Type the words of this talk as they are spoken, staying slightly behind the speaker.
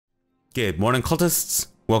Good morning, cultists.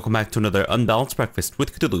 Welcome back to another Unbalanced Breakfast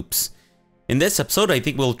with CthuLoops. In this episode, I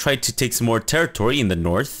think we'll try to take some more territory in the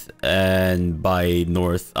north, and by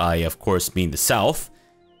north, I of course mean the south.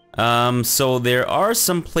 So there are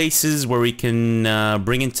some places where we can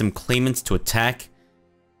bring in some claimants to attack.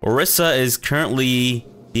 Orissa is currently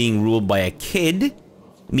being ruled by a kid,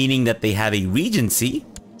 meaning that they have a regency,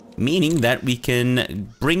 meaning that we can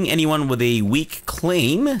bring anyone with a weak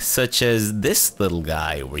claim, such as this little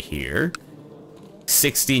guy over here.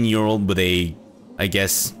 16-year-old with a, I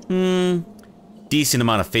guess, decent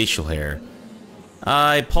amount of facial hair.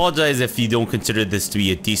 I apologize if you don't consider this to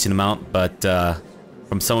be a decent amount, but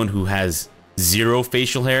from someone who has zero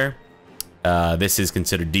facial hair, this is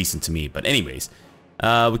considered decent to me. But anyways,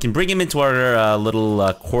 we can bring him into our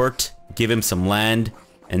little court, give him some land,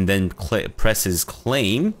 and then press his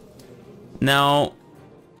claim. Now,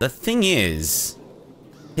 the thing is,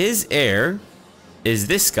 his heir is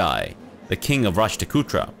this guy, the king of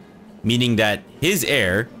Rashtrakuta, meaning that his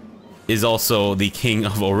heir is also the king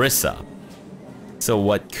of Orissa. So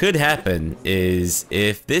what could happen is,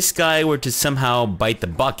 if this guy were to somehow bite the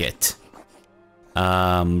bucket,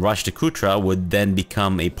 Rashtrakuta would then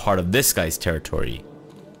become a part of this guy's territory.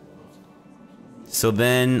 So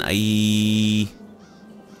then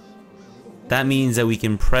that means that we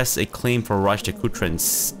can press a claim for Rashtrakuta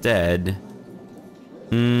instead.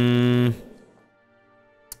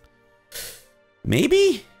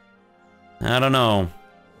 Maybe? I don't know.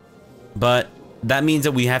 But that means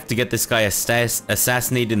that we have to get this guy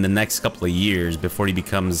assassinated in the next couple of years before he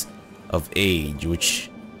becomes of age,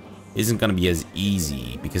 which isn't going to be as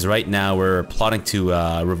easy, because right now we're plotting to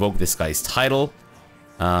revoke this guy's title.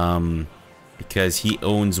 Because he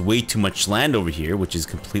owns way too much land over here, which is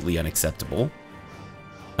completely unacceptable.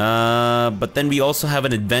 But then we also have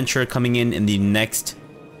an adventure coming in the next,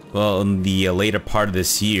 well, in the later part of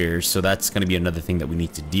this year, so that's going to be another thing that we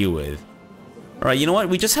need to deal with. Alright, you know what?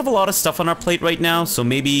 We just have a lot of stuff on our plate right now, so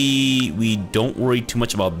maybe we don't worry too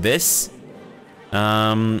much about this.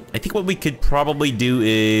 I think what we could probably do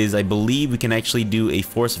is, I believe we can actually do a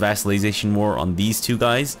forced vassalization war on these two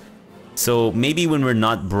guys. So maybe when we're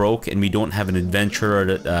not broke and we don't have an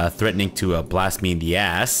adventurer threatening to blast me in the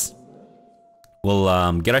ass,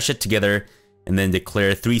 we'll get our shit together and then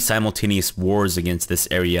declare 3 simultaneous wars against this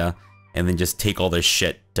area and then just take all their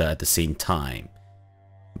shit at the same time.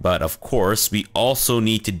 But of course, we also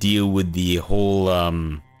need to deal with the whole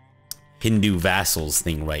Hindu vassals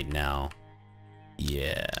thing right now.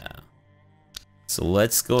 Yeah. So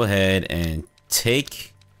let's go ahead and take...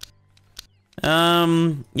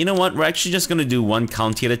 you know what? We're actually just gonna do one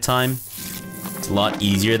county at a time. It's a lot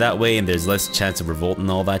easier that way, and there's less chance of revolt and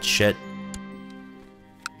all that shit.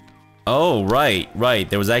 Oh, right.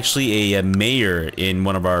 There was actually a mayor in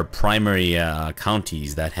one of our primary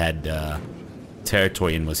counties that had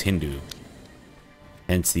territory and was Hindu.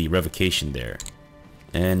 Hence the revocation there.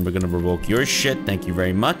 And we're gonna revoke your shit. Thank you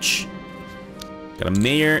very much. Got a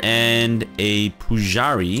mayor and a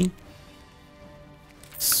pujari.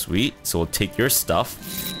 Sweet, so we'll take your stuff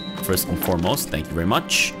first and foremost. Thank you very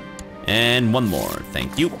much. And one more,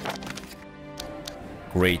 thank you.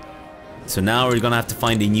 Great. So now we're gonna have to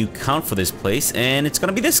find a new count for this place, and it's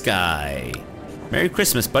gonna be this guy. Merry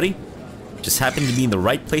Christmas, buddy. Just happened to be in the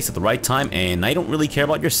right place at the right time, and I don't really care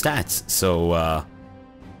about your stats, so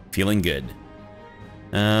feeling good.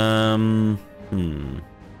 Can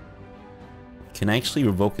I actually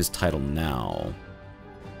revoke his title now?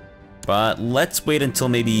 But let's wait until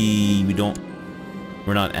maybe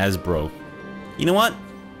we're not as broke. You know what?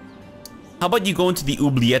 How about you go into the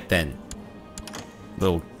oubliette then?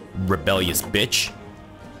 Little rebellious bitch.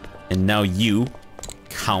 And now you,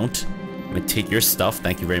 Count. I'm gonna take your stuff,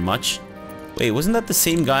 thank you very much. Wait, wasn't that the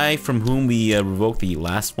same guy from whom we revoked the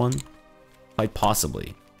last one? Quite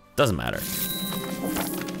possibly. Doesn't matter.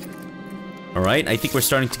 Alright, I think we're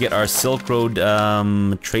starting to get our Silk Road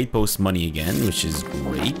trade post money again, which is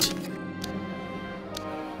great.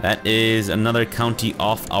 That is another county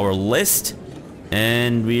off our list.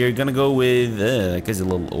 And we are gonna go with... that guy's a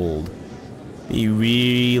little old. We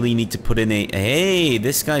really need to put in a... Hey,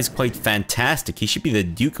 this guy's quite fantastic. He should be the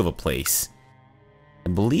Duke of a place. I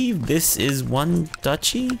believe this is one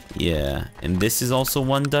duchy? Yeah, and this is also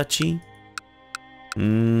one duchy.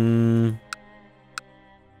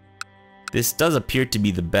 This does appear to be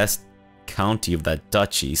the best county of that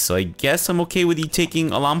duchy, so I guess I'm okay with you taking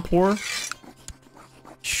Alampur.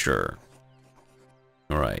 Sure.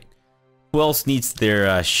 Alright. Who else needs their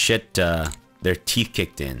their teeth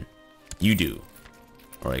kicked in? You do.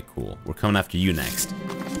 Alright, cool. We're coming after you next.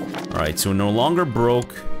 Alright, so we're no longer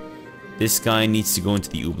broke. This guy needs to go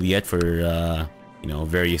into the oubliette for you know,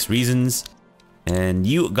 various reasons. And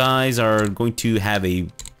you guys are going to have a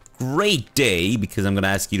great day because I'm going to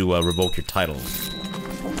ask you to revoke your title.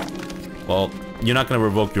 Well, you're not going to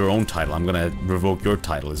revoke your own title. I'm going to revoke your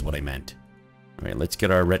title is what I meant. Alright, let's get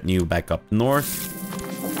our retinue back up north.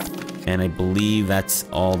 And I believe that's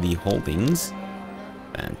all the holdings.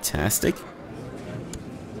 Fantastic.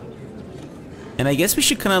 And I guess we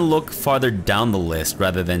should kind of look farther down the list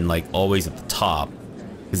rather than like always at the top.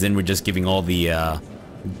 Because then we're just giving all the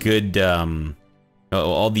good,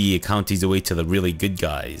 all the counties away to the really good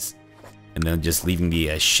guys. And then just leaving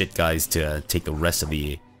the shit guys to take the rest of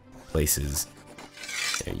the places.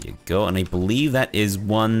 There you go. And I believe that is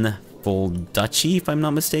one full duchy, if I'm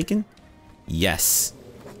not mistaken. Yes.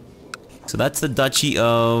 So that's the duchy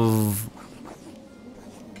of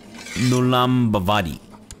Nulambavadi.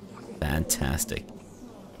 Fantastic.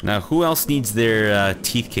 Now, who else needs their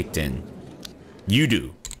teeth kicked in? You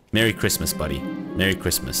do. Merry Christmas, buddy. Merry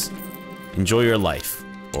Christmas. Enjoy your life,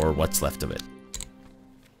 or what's left of it.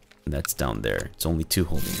 And that's down there. It's only 2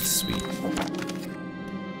 holdings. Sweet.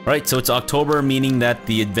 Alright, so it's October, meaning that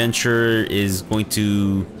the adventure is going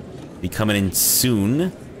to be coming in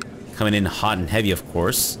soon. Coming in hot and heavy, of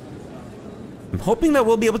course. I'm hoping that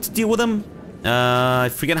we'll be able to deal with them. I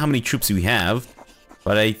forget how many troops we have,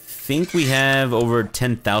 but I think we have over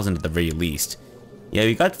 10,000 at the very least. Yeah,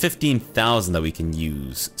 we got 15,000 that we can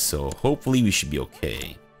use, so hopefully we should be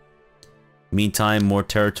okay. Meantime, more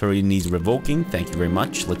territory needs revoking. Thank you very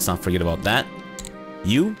much. Let's not forget about that.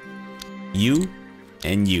 You,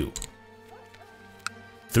 and you.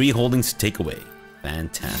 3 holdings to take away.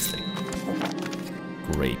 Fantastic.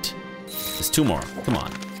 Great. There's 2 more. Come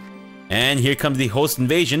on. And here comes the host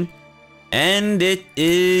invasion. And it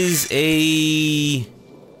is a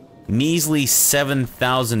measly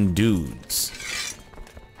 7,000 dudes.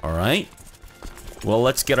 Alright. Well,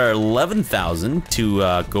 let's get our 11,000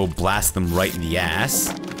 to go blast them right in the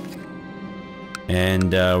ass.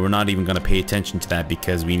 And we're not even going to pay attention to that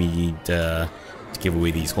because we need to give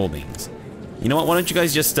away these holdings. You know what? Why don't you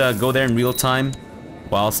guys just go there in real time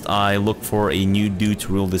whilst I look for a new dude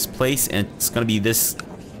to rule this place. And it's going to be this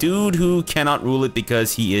dude who cannot rule it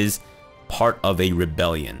because he is part of a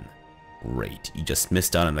rebellion. Great. You just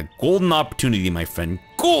missed out on a golden opportunity, my friend.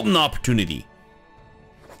 Golden opportunity.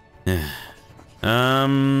 Maybe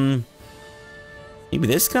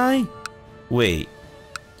this guy? Wait.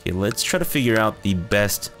 Okay, let's try to figure out the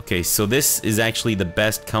best. Okay, so this is actually the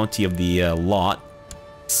best county of the lot.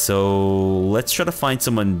 So let's try to find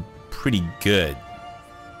someone pretty good.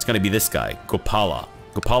 It's gonna be this guy, Gopala.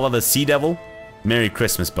 Gopala the Sea Devil. Merry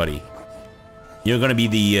Christmas, buddy. You're gonna be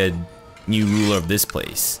the new ruler of this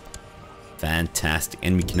place. Fantastic.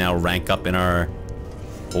 And we can now rank up in our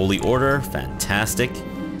holy order. Fantastic.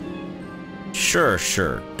 Sure.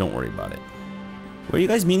 Don't worry about it. Where are you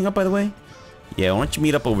guys meeting up, by the way? Yeah, why don't you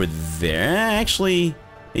meet up over there? Actually,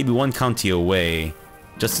 maybe 1 county away.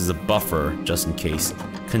 Just as a buffer, just in case.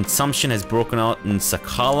 Consumption has broken out in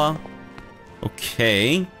Sakala.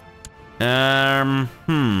 Okay.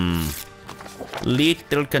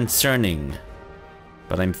 Little concerning.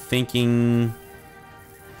 But I'm thinking...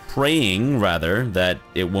 praying, rather, that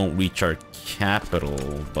it won't reach our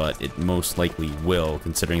capital. But it most likely will,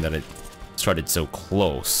 considering that it started so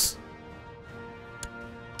close.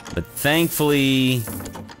 But thankfully...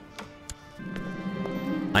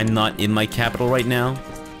 I'm not in my capital right now.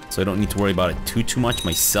 So I don't need to worry about it too much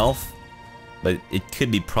myself. But it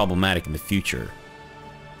could be problematic in the future.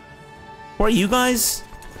 Who are you guys?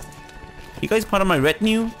 You guys part of my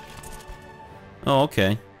retinue? Oh,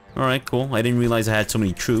 okay. Alright, cool. I didn't realize I had so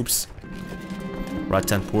many troops.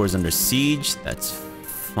 Ratanpur is under siege. That's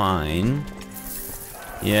fine.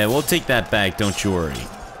 Yeah, we'll take that back, don't you worry.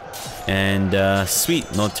 And, sweet.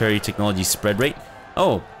 Military technology spread rate.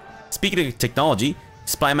 Oh, speaking of technology,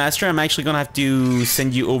 Spy Master, I'm actually gonna have to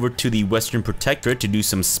send you over to the Western Protectorate to do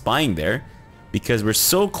some spying there. Because we're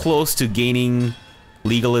so close to gaining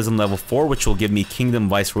legalism level 4, which will give me kingdom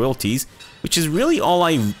viceroyalties, which is really all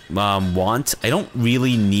I want. I don't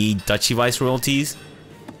really need duchy viceroyalties,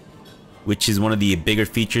 which is one of the bigger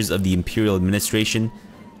features of the imperial administration.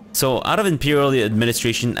 So out of imperial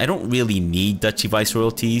administration, I don't really need duchy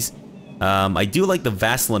viceroyalties. I do like the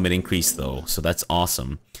vassal limit increase though, so that's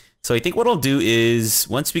awesome. So I think what I'll do is,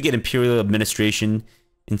 once we get imperial administration,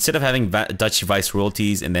 instead of having duchy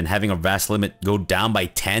viceroyalties and then having our vassal limit go down by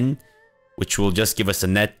 10, which will just give us a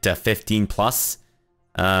net 15 plus,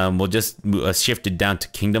 we'll just shift it down to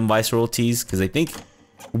kingdom viceroyalties, because I think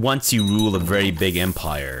once you rule a very big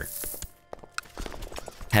empire,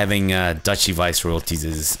 having duchy viceroyalties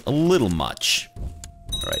is a little much.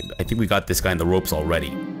 Alright, I think we got this guy in the ropes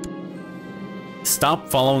already. stop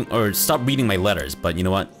following or stop reading my letters, but you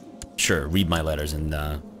know what? Sure, read my letters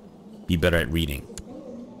and be better at reading.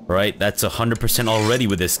 Alright, that's 100% already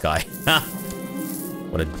with this guy.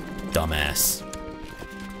 What a dumbass.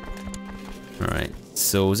 Alright,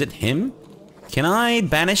 so is it him? Can I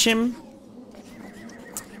banish him?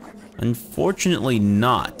 Unfortunately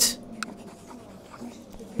not.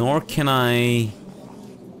 Nor can I...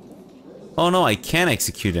 Oh no, I can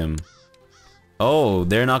execute him. Oh,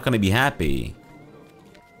 they're not gonna be happy.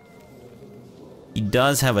 He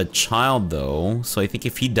does have a child though, so I think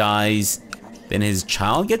if he dies, then his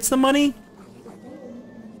child gets the money?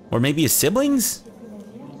 Or maybe his siblings?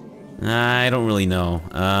 I don't really know.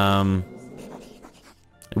 I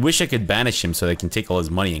wish I could banish him so they can take all his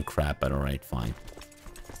money and crap, but alright, fine.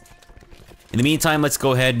 In the meantime, let's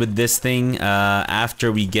go ahead with this thing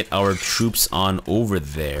after we get our troops on over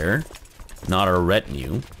there. Not our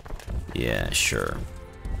retinue. Yeah, sure.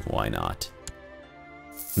 Why not?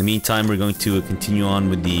 In the meantime, we're going to continue on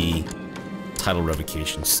with the title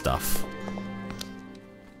revocation stuff.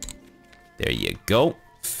 There you go.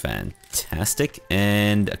 Fantastic.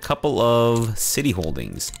 And a couple of city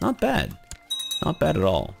holdings. Not bad. Not bad at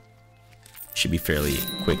all. Should be fairly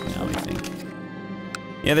quick now, I think.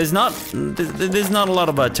 Yeah, there's not a lot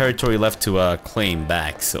of territory left to claim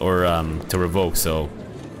back or to revoke. So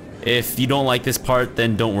if you don't like this part,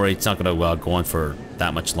 then don't worry. It's not gonna go on for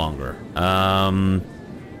that much longer.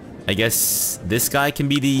 I guess this guy can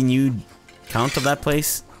be the new count of that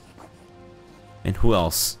place. And who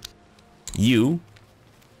else? You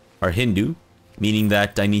are Hindu, meaning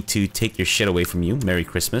that I need to take your shit away from you. Merry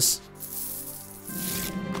Christmas.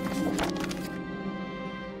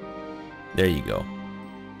 There you go.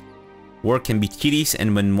 War can be tedious,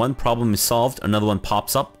 and when one problem is solved, another one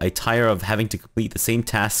pops up. I tire of having to complete the same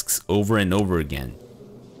tasks over and over again.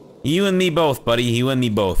 You and me both, buddy. You and me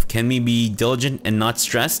both. Can we be diligent and not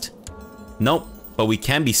stressed? Nope. But we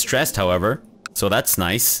can be stressed, however. So that's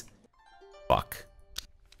nice. Fuck.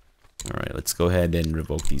 Alright, let's go ahead and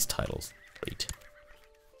revoke these titles. Great.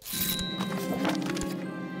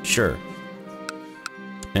 Sure.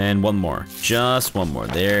 And one more. Just one more.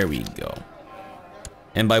 There we go.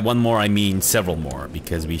 And by one more, I mean several more,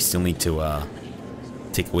 because we still need to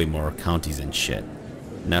take away more counties and shit.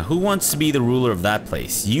 Now, who wants to be the ruler of that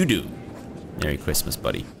place? You do. Merry Christmas,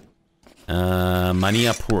 buddy.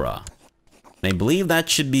 Manipura. And I believe that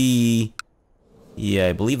should be... Yeah,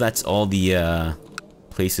 I believe that's all the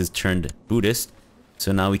places turned Buddhist.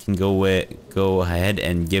 So now we can go ahead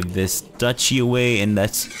and give this duchy away, and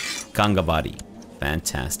that's Gangavadi.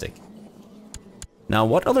 Fantastic. Now,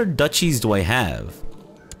 what other duchies do I have?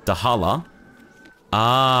 Dahala.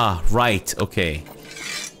 Ah, right, okay.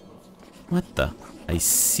 What the? I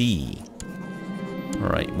see.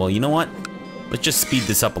 Alright, well, you know what? Let's just speed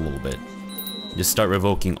this up a little bit. Just start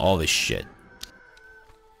revoking all this shit.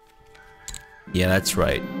 Yeah, that's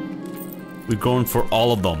right. We're going for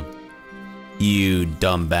all of them. You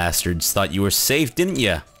dumb bastards thought you were safe, didn't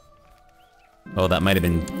ya? Oh, that might have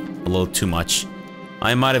been a little too much.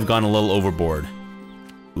 I might have gone a little overboard.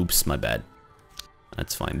 Oops, my bad.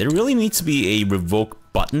 That's fine. There really needs to be a revoke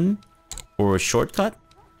button or a shortcut,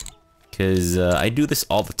 because I do this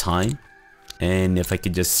all the time, and if I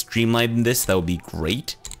could just streamline this, that would be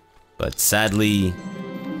great. But sadly,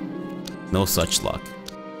 no such luck.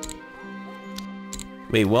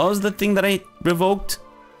 Wait, what was the thing that I revoked?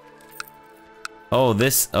 Oh,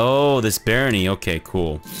 this barony. Okay,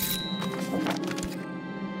 cool.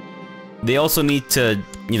 They also need to,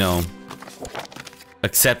 you know,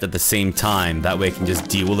 accept at the same time. That way I can just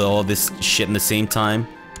deal with all this shit in the same time,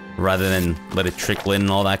 rather than let it trickle in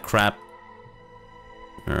and all that crap.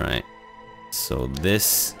 Alright. So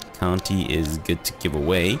this county is good to give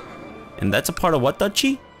away. And that's a part of what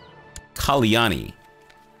duchy? Kalyani.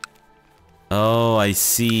 Oh, I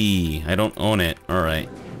see. I don't own it. Alright.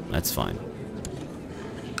 That's fine.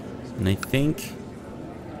 And I think...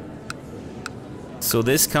 So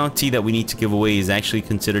this county that we need to give away is actually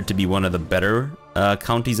considered to be one of the better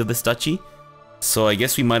counties of this duchy. So I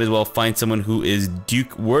guess we might as well find someone who is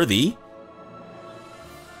Duke worthy.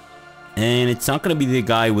 And it's not going to be the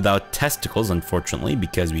guy without testicles, unfortunately,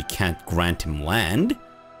 because we can't grant him land.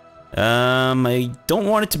 I don't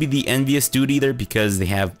want it to be the envious dude either, because they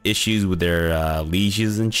have issues with their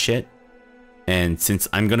lieges and shit. And since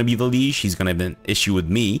I'm going to be the liege, he's going to have an issue with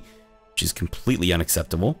me, which is completely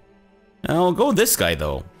unacceptable. I'll go with this guy,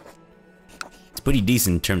 though. It's pretty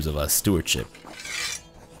decent in terms of stewardship.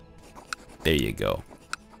 There you go.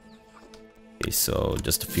 Okay, so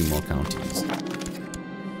just a few more counties.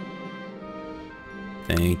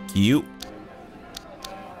 Thank you.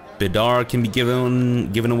 Bidar can be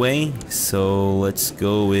given away. So let's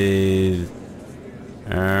go with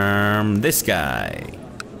this guy.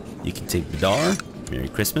 You can take Bidar. Merry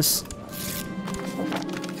Christmas.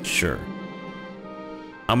 Sure.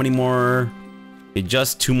 How many more? Okay,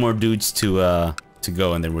 just 2 more dudes to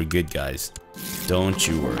go, and then we're good, guys. Don't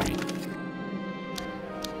you worry.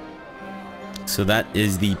 So that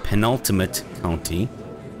is the penultimate county.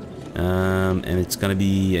 And it's gonna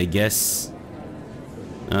be, I guess...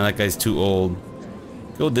 that guy's too old.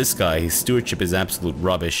 Go this guy. His stewardship is absolute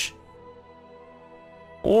rubbish.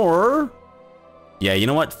 Or... yeah, you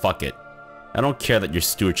know what? Fuck it. I don't care that your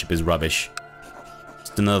stewardship is rubbish.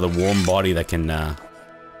 Just another warm body that can,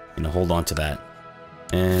 you know, hold on to that.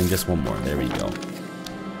 And just one more. There we go.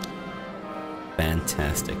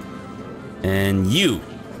 Fantastic. And you!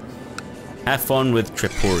 Have fun with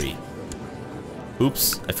Tripuri.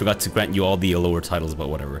 Oops, I forgot to grant you all the lower titles, but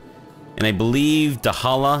whatever. And I believe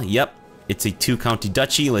Dahala, yep, it's a 2-county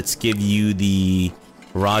duchy. Let's give you the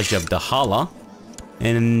Raj of Dahala.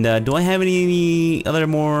 And do I have any other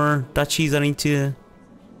more duchies I need to...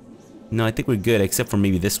 no, I think we're good, except for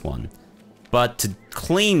maybe this one. But to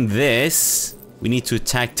claim this, we need to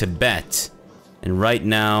attack Tibet. And right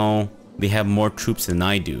now, they have more troops than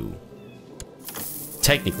I do.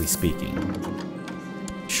 Technically speaking.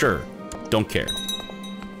 Sure, don't care.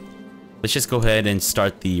 Let's just go ahead and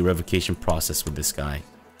start the revocation process with this guy.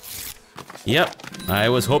 Yep, I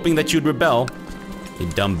was hoping that you'd rebel, you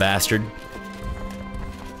dumb bastard.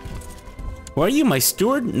 Who are you, my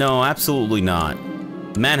steward? No, absolutely not.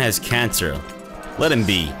 The man has cancer. Let him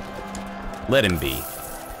be. Let him be.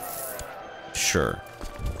 Sure.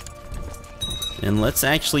 And let's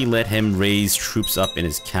actually let him raise troops up in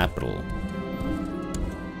his capital.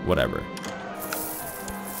 Whatever.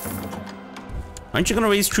 Aren't you gonna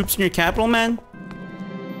raise troops in your capital, man?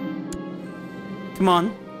 Come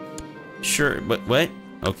on. Sure, but what?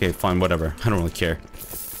 Okay, fine, whatever. I don't really care.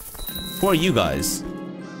 Who are you guys?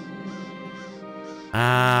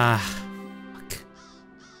 Fuck.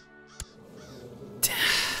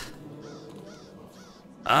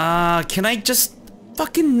 Can I just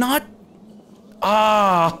fucking not?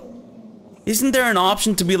 Isn't there an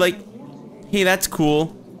option to be like, hey, that's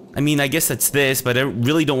cool. I mean, I guess that's this, but I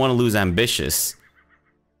really don't want to lose ambitious.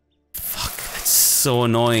 Fuck, that's so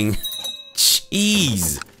annoying.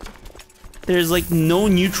 Jeez. There's like no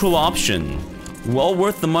neutral option. Well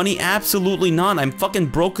worth the money? Absolutely not. I'm fucking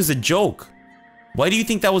broke as a joke. Why do you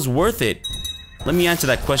think that was worth it? Let me answer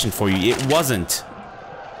that question for you. It wasn't.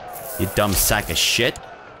 You dumb sack of shit.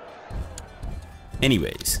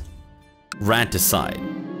 Anyways, rant aside.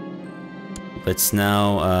 Let's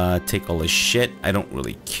now take all this shit. I don't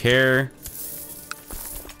really care.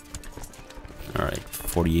 Alright,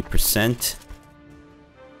 48%.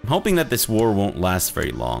 I'm hoping that this war won't last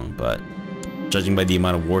very long, but judging by the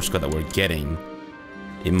amount of war score that we're getting,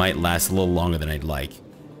 it might last a little longer than I'd like.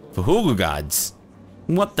 Fahugu gods!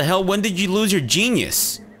 What the hell? When did you lose your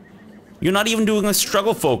genius? You're not even doing a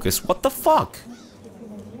struggle focus. What the fuck?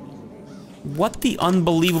 What the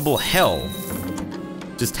unbelievable hell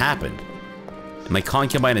just happened? My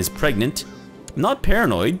concubine is pregnant. I'm not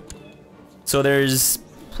paranoid. So there's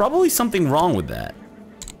probably something wrong with that.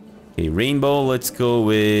 Okay, Rainbow, let's go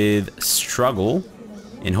with Struggle.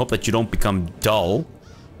 And hope that you don't become dull.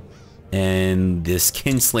 And this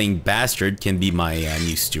kinslaying bastard can be my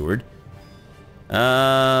new steward.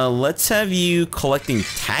 Let's have you collecting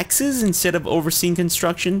taxes instead of overseeing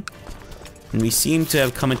construction. And we seem to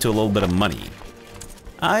have come into a little bit of money.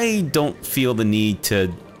 I don't feel the need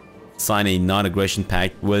to sign a non-aggression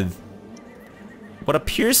pact with what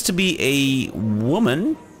appears to be a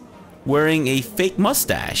woman wearing a fake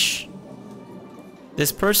mustache.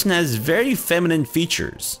 This person has very feminine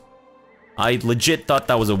features. I legit thought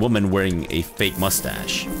that was a woman wearing a fake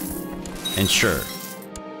mustache. And sure,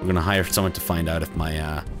 we're gonna hire someone to find out if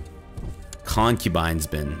my concubine's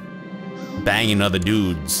been banging other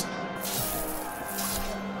dudes.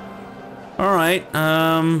 Alright,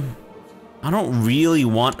 I don't really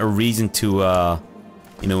want a reason to,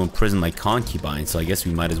 you know, imprison my concubine, so I guess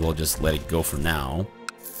we might as well just let it go for now.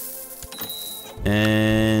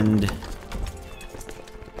 And...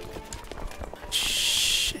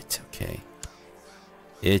 shit, okay.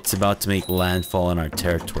 It's about to make landfall in our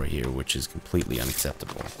territory here, which is completely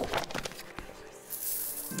unacceptable.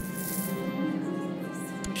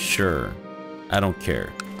 Sure, I don't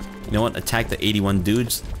care. You know what? Attack the 81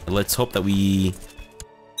 dudes. Let's hope that we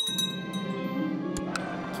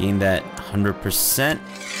gain that 100%.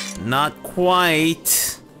 Not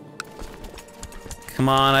quite. Come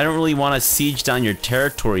on, I don't really want to siege down your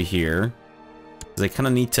territory here. Because I kind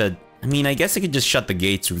of need to I mean, I guess I could just shut the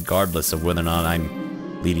gates regardless of whether or not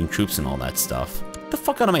I'm leading troops and all that stuff. Get the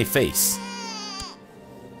fuck out of my face.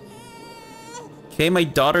 Okay, my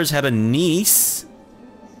daughter's had a niece.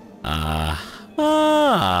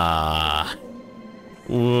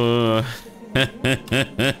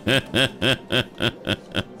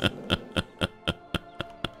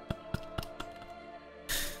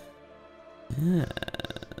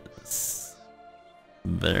 Yes.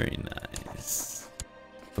 Very nice.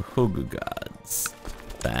 The Hogu gods.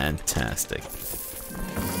 Fantastic.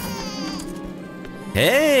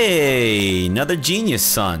 Hey! Another genius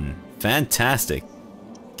son. Fantastic.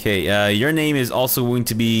 Okay, your name is also going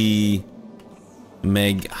to be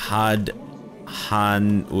MacLeod.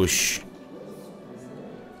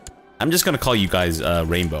 I'm just gonna call you guys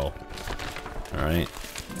Rainbow. Alright.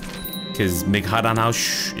 Because MacLeod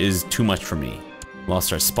is too much for me.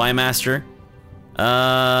 Lost our spy master.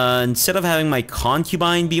 Instead of having my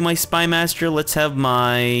concubine be my spy master, let's have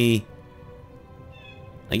my,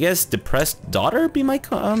 I guess, depressed daughter be my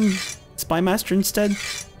spy master instead.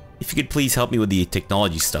 If you could please help me with the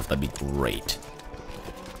technology stuff, that'd be great.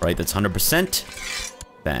 Right, that's 100%.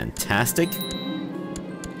 Fantastic.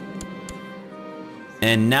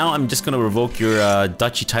 And now I'm just gonna revoke your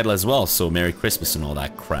duchy title as well, so Merry Christmas and all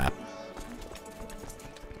that crap.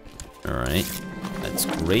 Alright, that's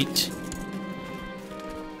great.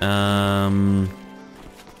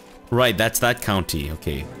 Right, that's that county.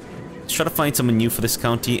 Okay, let's try to find someone new for this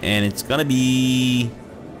county, and it's gonna be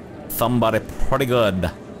somebody pretty good,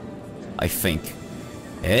 I think.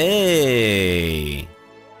 Hey,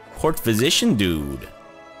 court physician dude,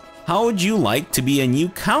 how would you like to be a new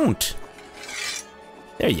count?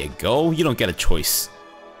 There you go. You don't get a choice.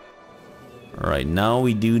 Alright, now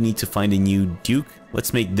we do need to find a new duke.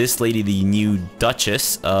 Let's make this lady the new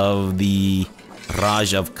duchess of the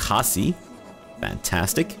Raj of Kasi.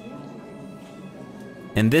 Fantastic.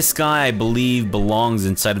 And this guy, I believe, belongs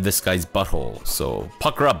inside of this guy's butthole. So,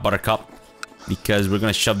 pucker up, buttercup. Because we're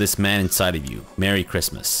gonna shove this man inside of you. Merry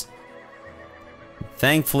Christmas.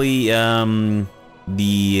 Thankfully,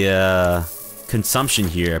 the consumption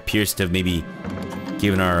here appears to have maybe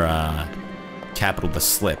given our capital the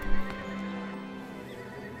slip.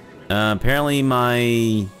 Apparently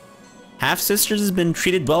my half-sisters has been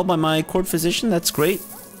treated well by my court physician. That's great.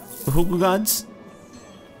 The Hogu gods.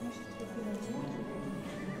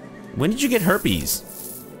 When did you get herpes?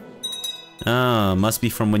 Oh, must be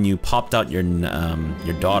from when you popped out your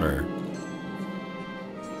daughter.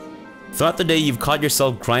 Throughout the day, you've caught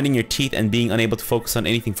yourself grinding your teeth and being unable to focus on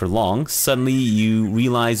anything for long. Suddenly, you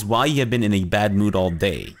realize why you have been in a bad mood all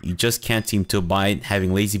day. You just can't seem to abide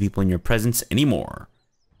having lazy people in your presence anymore.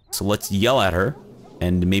 So let's yell at her,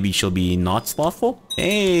 and maybe she'll be not slothful?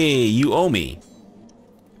 Hey, you owe me.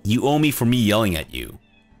 You owe me for me yelling at you.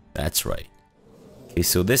 That's right. Okay,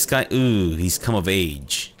 so this guy, ooh, he's come of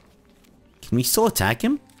age. Can we still attack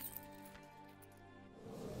him?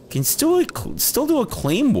 Can still do a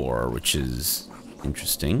claim war, which is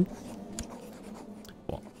interesting.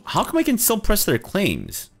 Well, how come I can still press their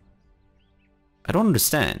claims? I don't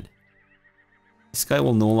understand. This guy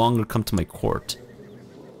will no longer come to my court.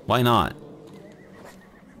 Why not?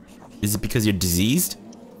 Is it because you're diseased?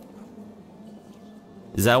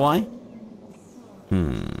 Is that why?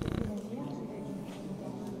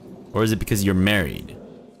 Or is it because you're married?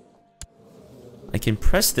 I can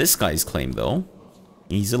press this guy's claim though.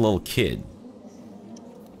 He's a little kid.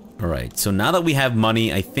 Alright, so now that we have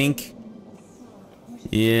money, I think...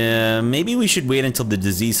 yeah, maybe we should wait until the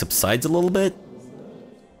disease subsides a little bit.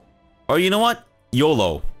 Or you know what?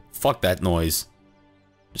 YOLO. Fuck that noise.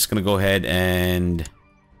 Just gonna go ahead and...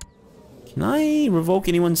 can I revoke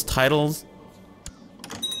anyone's titles?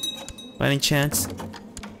 By any chance?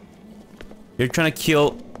 You're trying to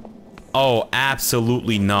kill... oh,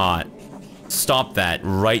 absolutely not. Stop that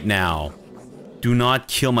right now. Do not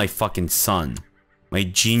kill my fucking son. My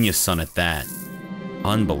genius son at that.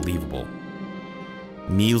 Unbelievable.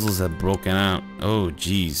 Measles have broken out. Oh,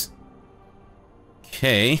 jeez.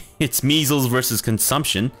 Okay, it's measles versus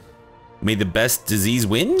consumption. May the best disease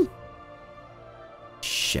win?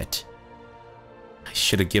 Shit. I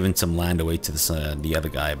should have given some land away to the other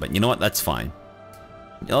guy, but you know what? That's fine.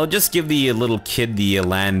 I'll just give the little kid the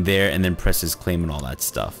land there and then press his claim and all that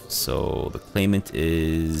stuff. So the claimant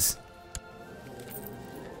is...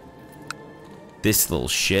 this little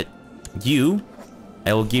shit. You,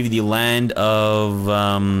 I will give you the land of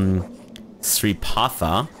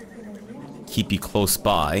Sripatha. Keep you close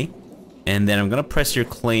by. And then I'm gonna press your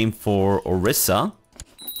claim for Orissa.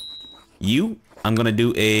 You, I'm gonna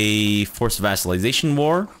do a forced vassalization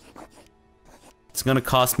war. It's gonna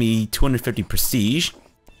cost me 250 prestige.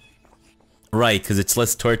 Right, because it's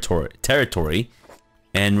less territory.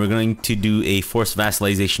 And we're going to do a forced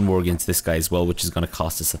vassalization war against this guy as well, which is going to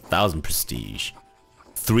cost us 1,000 prestige.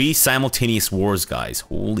 3 simultaneous wars, guys.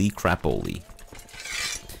 Holy crap-oly.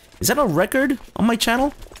 Is that a record on my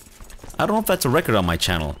channel? I don't know if that's a record on my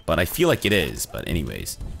channel, but I feel like it is. But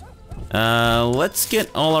anyways. Let's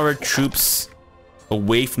get all our troops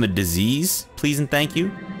away from the disease, please and thank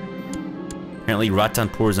you. Apparently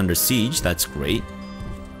Ratanpur is under siege. That's great.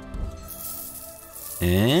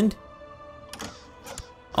 And...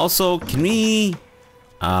 also, can we...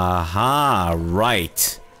 aha,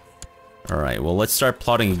 right. Alright, well, let's start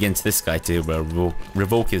plotting against this guy to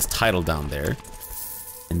revoke his title down there.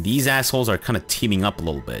 And these assholes are kind of teaming up a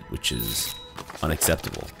little bit, which is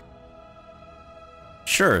unacceptable.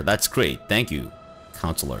 Sure, that's great. Thank you,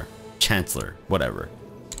 Counselor, Chancellor, whatever.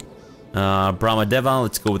 Brahmadeva,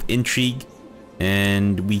 let's go with intrigue.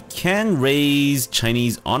 And we can raise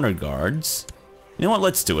Chinese honor guards. You know what,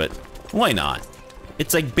 let's do it. Why not?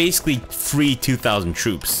 It's like basically free 2,000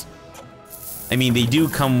 troops. I mean, they do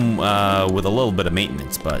come with a little bit of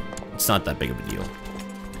maintenance, but it's not that big of a deal.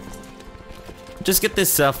 Just get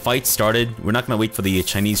this fight started. We're not gonna wait for the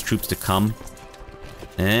Chinese troops to come.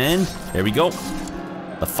 And there we go.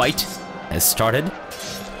 The fight has started.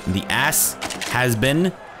 The ass has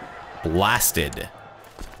been blasted.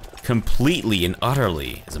 Completely and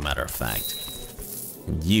utterly, as a matter of fact.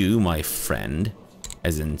 You, my friend,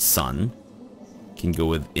 as in son, can go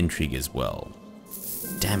with intrigue as well.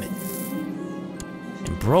 Damn it.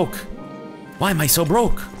 I'm broke. Why am I so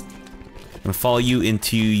broke? I'm gonna follow you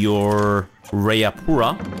into your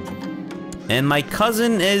Rayapura. And my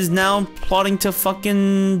cousin is now plotting to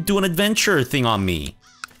fucking do an adventure thing on me.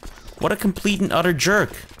 What a complete and utter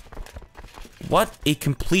jerk. What a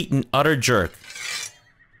complete and utter jerk.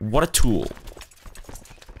 What a tool.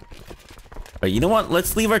 Alright, you know what?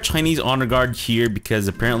 Let's leave our Chinese honor guard here because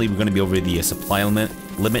apparently we're gonna be over the supply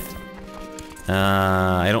limit.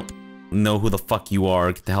 I don't know who the fuck you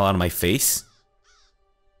are. Get the hell out of my face.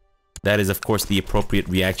 That is, of course, the appropriate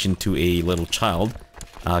reaction to a little child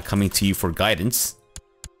coming to you for guidance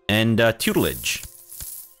and tutelage.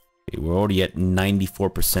 Okay, we're already at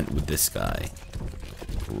 94% with this guy.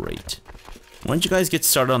 Great. Why don't you guys get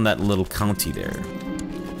started on that little county there?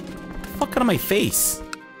 Fuck out of my face.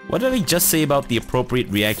 What did I just say about the appropriate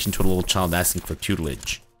reaction to a little child asking for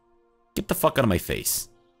tutelage? Get the fuck out of my face.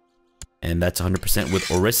 And that's 100%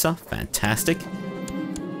 with Orissa. Fantastic.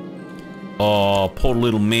 Oh, poor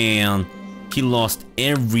little man. He lost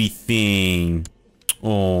everything.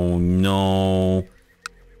 Oh, no.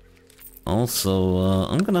 Also,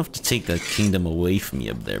 I'm gonna have to take that kingdom away from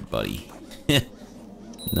you up there, buddy.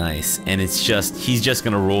 Nice. And it's just, he's just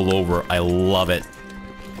gonna roll over. I love it.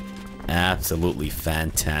 Absolutely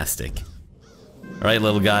fantastic. Alright,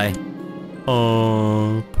 little guy.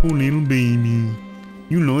 Oh, poor little baby.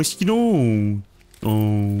 You lost it all.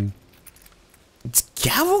 Oh. It's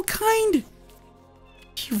Gavelkind?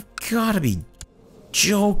 You've gotta be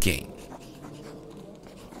joking.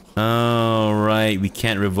 Alright, we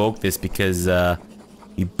can't revoke this because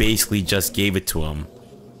you basically just gave it to him.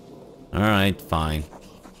 Alright, fine.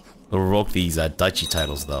 We'll revoke these duchy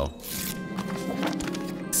titles though.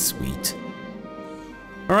 Sweet.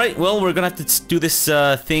 Alright, well, we're gonna have to do this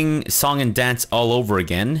song and dance all over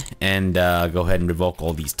again. And go ahead and revoke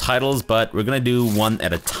all these titles, but we're gonna do one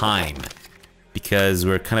at a time. Because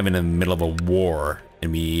we're kind of in the middle of a war.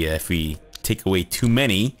 And if we take away too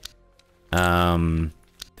many, then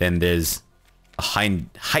there's a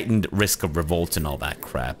heightened risk of revolt and all that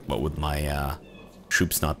crap. What with my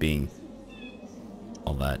troops not being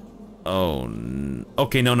all that. Oh,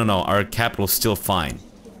 okay, no. Our capital's still fine.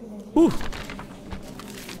 Whew.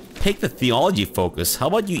 Take the theology focus. How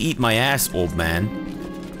about you eat my ass, old man?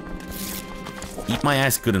 Eat my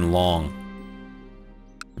ass good and long.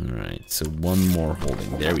 Alright, so one more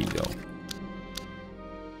holding. There we go.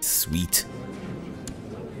 Sweet.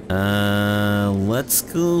 Let's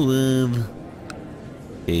go with...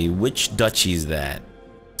 okay, which duchy is that?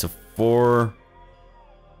 It's a 4...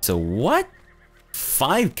 so what?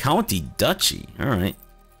 5 county duchy. Alright.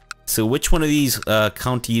 So which one of these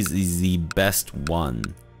counties is the best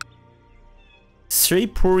one?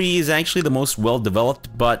 Sripuri is actually the most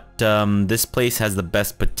well-developed, but this place has the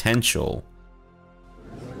best potential.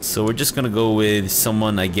 So we're just gonna go with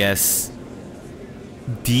someone, I guess,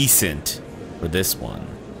 decent for this one.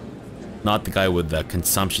 Not the guy with the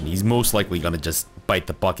consumption. He's most likely gonna just bite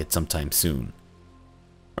the bucket sometime soon.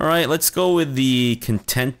 Alright, let's go with the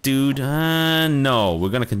content dude. No, we're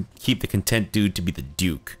gonna keep the content dude to be the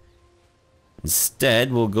duke.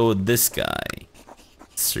 Instead, we'll go with this guy.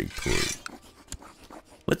 Sripuri.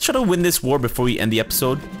 Let's try to win this war before we end the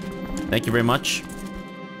episode. Thank you very much.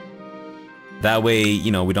 That way, you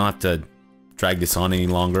know, we don't have to drag this on any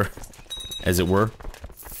longer, as it were.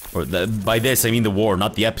 Or by this, I mean the war,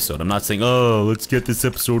 not the episode. I'm not saying, oh, let's get this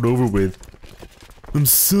episode over with. I'm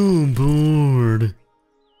so bored.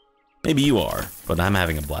 Maybe you are, but I'm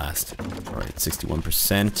having a blast. Alright,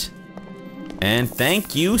 61%. And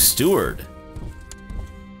thank you, Steward.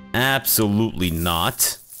 Absolutely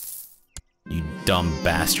not. You dumb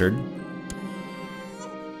bastard.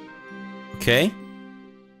 Okay.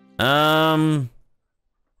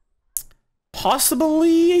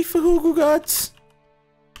 Possibly a Fahugu Guts.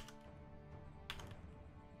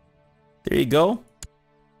 There you go.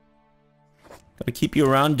 Gotta keep you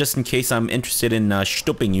around just in case I'm interested in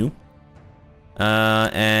stopping you.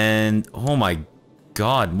 And oh my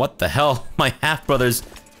god, what the hell? My half-brother's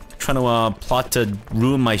trying to plot to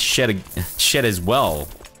ruin my shed as well.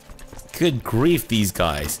 Good grief, these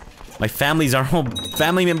guys. My family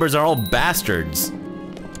members are all bastards.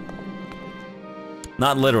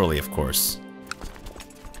 Not literally, of course.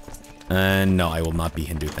 No, I will not be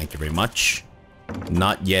Hindu, thank you very much.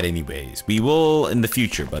 Not yet anyways. We will in the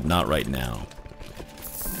future, but not right now.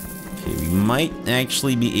 Okay, we might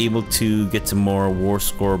actually be able to get some more war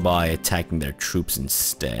score by attacking their troops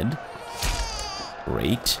instead.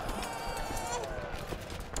 Great.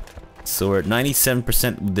 So we're at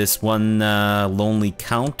 97% with this one lonely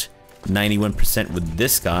count. 91% with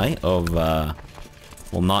this guy of, well,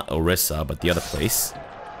 not Orissa, but the other place.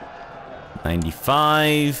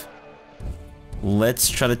 95. Let's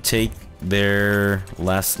try to take their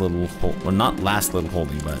last little hold, well, not last little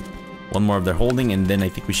holding, but one more of their holding, and then I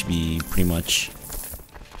think we should be pretty much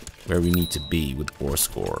where we need to be with war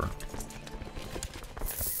score.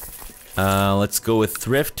 Let's go with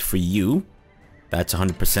thrift for you. That's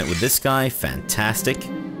 100% with this guy, fantastic.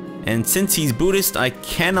 And since he's Buddhist, I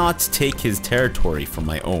cannot take his territory for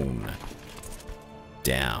my own.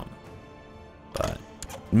 Damn. But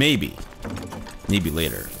maybe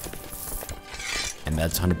later. And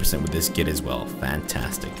that's 100% with this Git as well.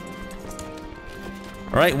 Fantastic.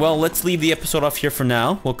 Alright, well, let's leave the episode off here for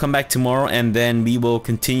now. We'll come back tomorrow, and then we will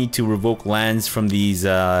continue to revoke lands from these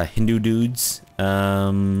Hindu dudes.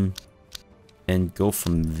 And go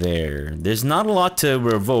from there. There's not a lot to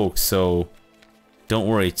revoke, so don't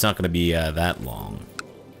worry, it's not going to be that long.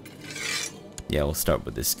 Yeah, we'll start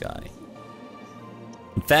with this guy.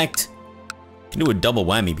 In fact, you can do a double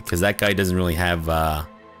whammy because that guy doesn't really have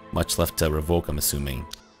much left to revoke, I'm assuming.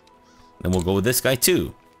 Then we'll go with this guy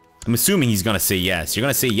too. I'm assuming he's gonna say yes. You're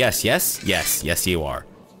gonna say yes, yes? Yes, yes you are.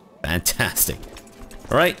 Fantastic.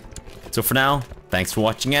 Alright, so for now, thanks for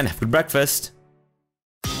watching and have a good breakfast.